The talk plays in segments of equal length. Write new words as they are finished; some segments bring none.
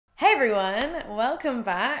everyone, welcome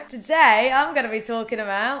back. Today I'm going to be talking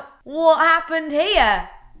about what happened here.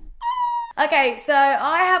 Okay, so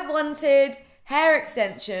I have wanted hair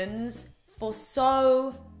extensions for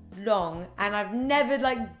so long and I've never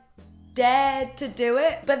dared to do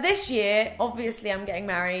it. But this year, obviously I'm getting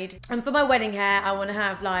married, and for my wedding hair I want to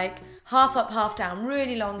have half up, half down,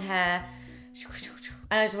 really long hair.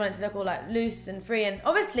 And I just want it to look all loose and free, and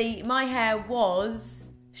obviously my hair was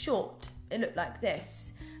short. It looked like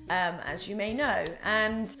this. As you may know,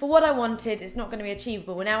 and for what I wanted, it's not going to be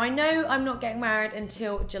achievable. Now I know I'm not getting married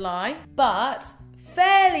until July, but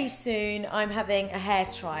fairly soon I'm having a hair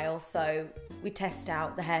trial, so we test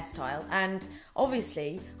out the hairstyle, and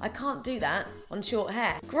obviously I can't do that on short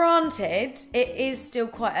hair. Granted, it is still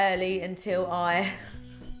quite early until I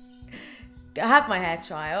have my hair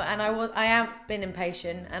trial, and I have been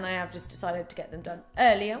impatient, and I have just decided to get them done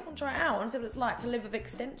early. I want to try it out. I want to see what it's like to live with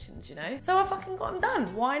extensions, you know? So I fucking got them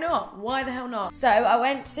done. Why not? Why the hell not? So I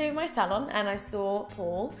went to my salon and I saw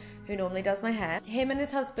Paul, who normally does my hair. Him and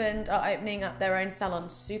his husband are opening up their own salon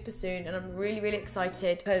super soon, and I'm really, really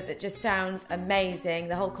excited because it just sounds amazing.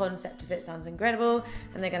 The whole concept of it sounds incredible,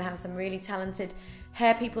 and they're going to have some really talented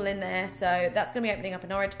hair people in there. So that's going to be opening up in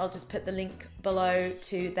Norwich. I'll just put the link below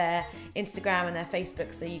to their Instagram and their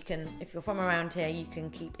Facebook, so you can, if you're from around here, you can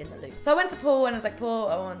keep in the loop. So I went to Paul and I was like, Paul,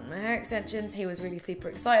 I want my hair extensions. He was really super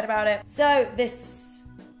excited about it. So this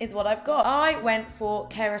is what I've got. I went for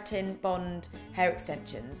keratin bond hair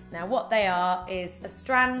extensions. Now what they are is a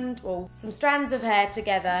strand, or some strands of hair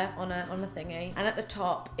together on a thingy, and at the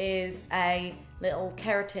top is a little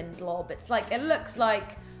keratin blob. It looks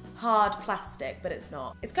like hard plastic, but it's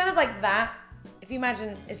not. It's kind of like that. If you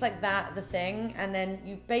imagine, it's like that, the thing, and then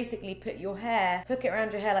you basically put your hair, hook it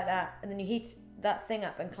around your hair like that, and then you heat that thing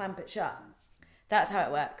up and clamp it shut. That's how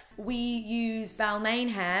it works. We use Balmain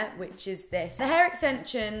hair, which is this. The hair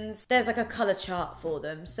extensions, there's a colour chart for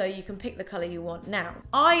them, so you can pick the colour you want. Now,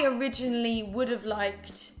 I originally would have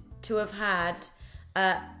liked to have had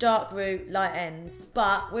dark root, light ends,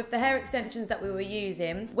 but with the hair extensions that we were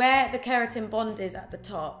using, where the keratin bond is at the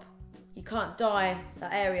top, you can't dye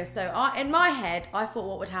that area. So in my head, I thought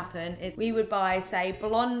what would happen is we would buy, say,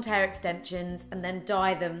 blonde hair extensions and then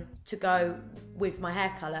dye them to go with my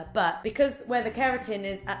hair colour. But because where the keratin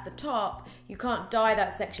is at the top, you can't dye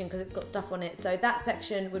that section because it's got stuff on it. So that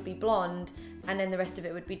section would be blonde, and then the rest of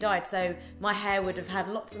it would be dyed. So my hair would have had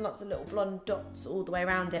lots and lots of little blonde dots all the way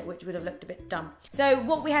around it, which would have looked a bit dumb. So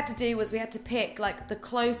what we had to do was we had to pick the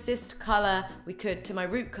closest colour we could to my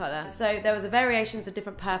root colour. So there was variations of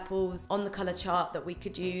different purples on the colour chart that we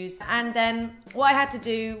could use. And then what I had to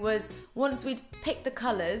do was, once we'd picked the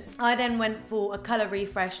colours, I then went for a colour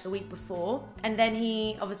refresh the week before, and then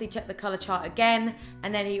he obviously checked the colour chart again,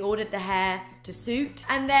 and then he ordered the hair to suit.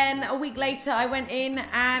 And then a week later I went in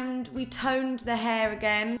and we toned the hair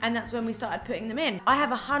again, and that's when we started putting them in. I have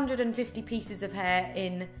 150 pieces of hair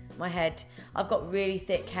in my head. I've got really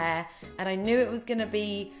thick hair, and I knew it was going to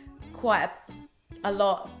be quite a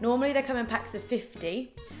lot. Normally they come in packs of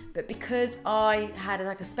 50, but because I had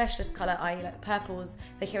a specialist colour, i.e. purples,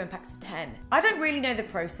 they came in packs of 10. I don't really know the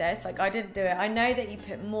process, I didn't do it. I know that you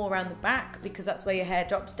put more around the back because that's where your hair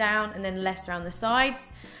drops down, and then less around the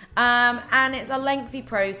sides. And it's a lengthy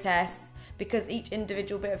process because each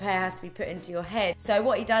individual bit of hair has to be put into your head. So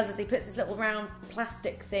what he does is he puts this little round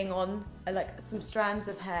plastic thing on, some strands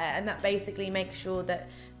of hair, and that basically makes sure that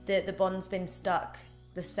the bond's been stuck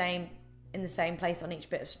in the same place on each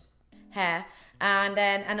bit of hair, and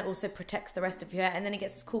it also protects the rest of your hair. And then he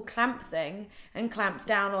gets this cool clamp thing and clamps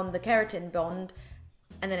down on the keratin bond,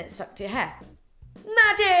 and then it's stuck to your hair.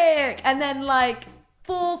 Magic! And then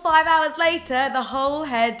 4 or 5 hours later, the whole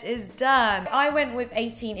head is done. I went with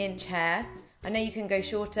 18-inch hair. I know you can go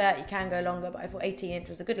shorter, you can go longer, but I thought 18-inch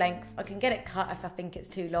was a good length. I can get it cut if I think it's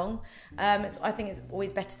too long. I think it's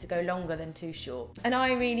always better to go longer than too short. And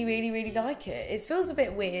I really, really, really like it. It feels a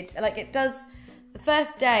bit weird. It does, the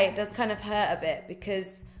first day it does kind of hurt a bit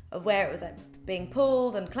because of where it was being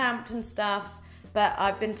pulled and clamped and stuff. But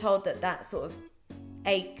I've been told that sort of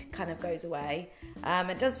ache kind of goes away.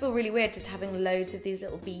 It does feel really weird just having loads of these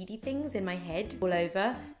little beady things in my head all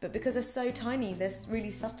over, but because they're so tiny, they're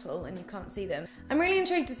really subtle and you can't see them. I'm really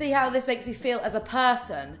intrigued to see how this makes me feel as a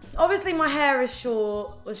person. Obviously my hair was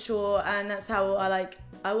short, and that's how I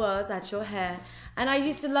had short hair. And I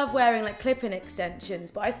used to love wearing clip-in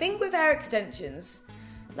extensions, but I think with hair extensions,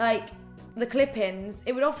 the clip-ins,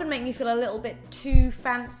 it would often make me feel a little bit too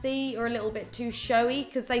fancy or a little bit too showy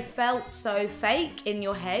because they felt so fake in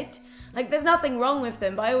your head. There's nothing wrong with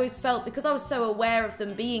them, but I always felt, because I was so aware of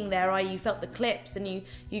them being there, you felt the clips and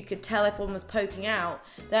you could tell if one was poking out,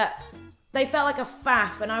 that they felt like a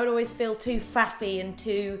faff, and I would always feel too faffy and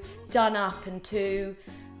too done up and too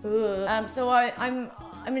so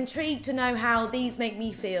I'm intrigued to know how these make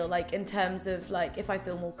me feel, like in terms of like if I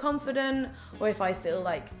feel more confident or if I feel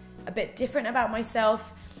like a bit different about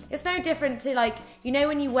myself. It's no different to, like, you know,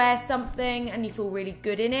 when you wear something and you feel really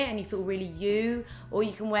good in it and you feel really you, or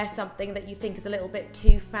you can wear something that you think is a little bit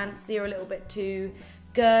too fancy or a little bit too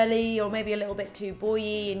girly or maybe a little bit too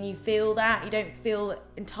boy-y, and you feel that, you don't feel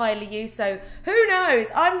entirely you. So who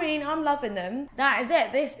knows? I mean, I'm loving them. That is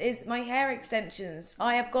it. This is my hair extensions.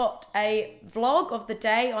 I have got a vlog of the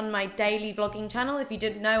day on my daily vlogging channel. If you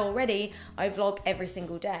didn't know already, I vlog every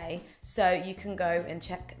single day, so you can go and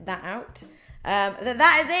check that out.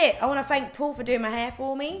 That is it. I want to thank Paul for doing my hair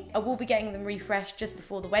for me. I will be getting them refreshed just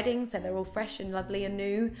before the wedding, so they're all fresh and lovely and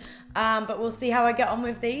new. But we'll see how I get on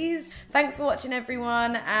with these. Thanks for watching,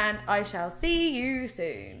 everyone, and I shall see you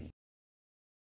soon.